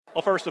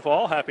Well, first of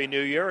all, Happy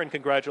New Year and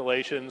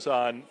congratulations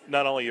on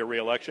not only your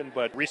reelection,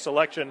 but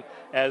reselection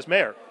as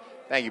mayor.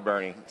 Thank you,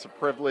 Bernie. It's a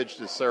privilege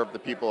to serve the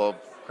people of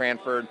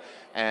Cranford,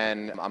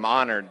 and I'm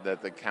honored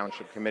that the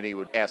Township Committee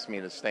would ask me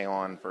to stay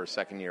on for a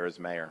second year as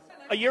mayor.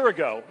 A year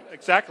ago,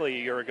 exactly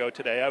a year ago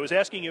today, I was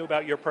asking you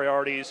about your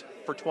priorities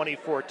for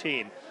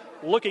 2014.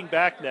 Looking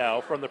back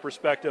now from the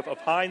perspective of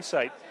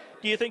hindsight,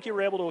 do you think you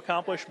were able to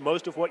accomplish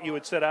most of what you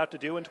had set out to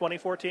do in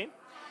 2014?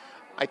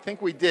 I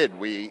think we did.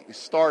 We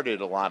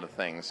started a lot of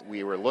things.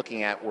 We were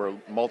looking at were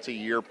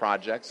multi-year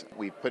projects.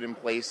 We put in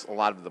place a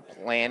lot of the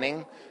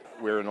planning.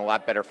 We're in a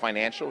lot better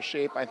financial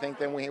shape, I think,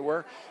 than we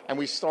were. And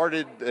we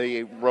started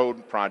the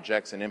road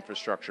projects and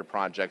infrastructure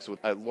projects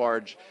with a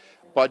large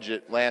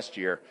budget last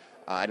year.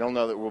 I don't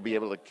know that we'll be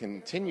able to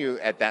continue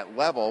at that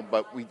level,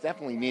 but we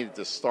definitely needed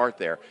to start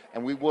there.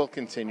 And we will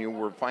continue.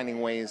 We're finding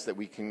ways that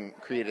we can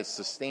create a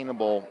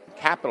sustainable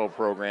capital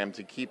program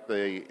to keep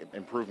the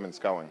improvements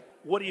going.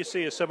 What do you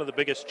see as some of the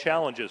biggest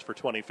challenges for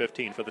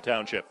 2015 for the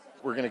township?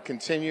 We're going to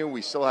continue.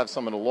 We still have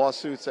some of the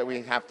lawsuits that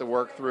we have to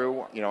work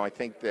through. I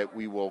think that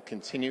we will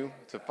continue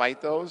to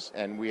fight those,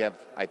 and we have,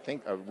 I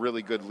think, a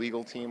really good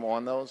legal team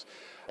on those.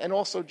 And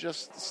also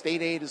just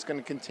state aid is going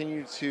to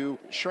continue to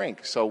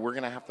shrink. So we're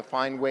going to have to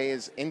find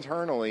ways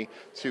internally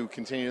to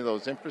continue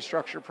those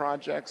infrastructure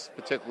projects,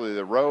 particularly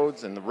the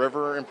roads and the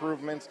river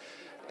improvements.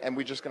 And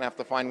we're just going to have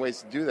to find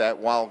ways to do that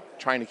while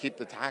trying to keep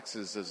the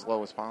taxes as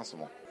low as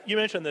possible. You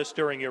mentioned this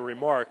during your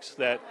remarks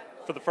that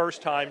for the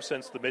first time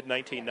since the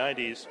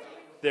mid-1990s,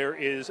 there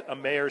is a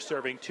mayor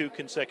serving 2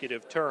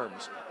 consecutive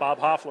terms. Bob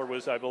Hoffler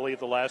was, I believe,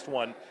 the last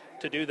one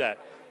to do that.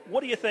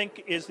 What do you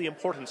think is the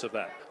importance of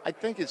that? I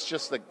think it's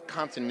just the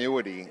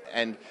continuity.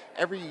 And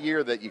every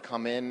year that you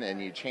come in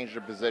and you change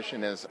your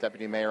position, as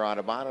Deputy Mayor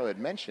Adubato had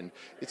mentioned,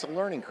 it's a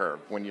learning curve.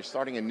 When you're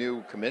starting a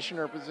new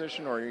commissioner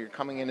position or you're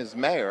coming in as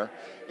mayor,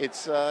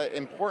 it's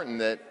important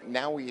that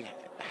now we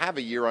have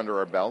a year under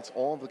our belts.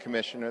 All of the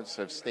commissioners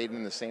have stayed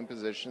in the same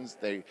positions.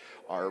 They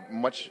are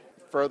much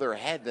further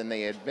ahead than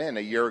they had been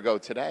a year ago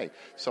today.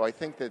 So I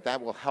think that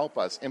that will help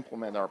us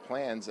implement our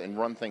plans and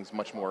run things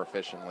much more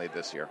efficiently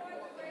this year.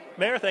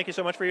 Mayor, thank you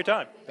so much for your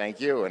time.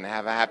 Thank you, and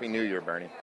have a Happy New Year, Bernie.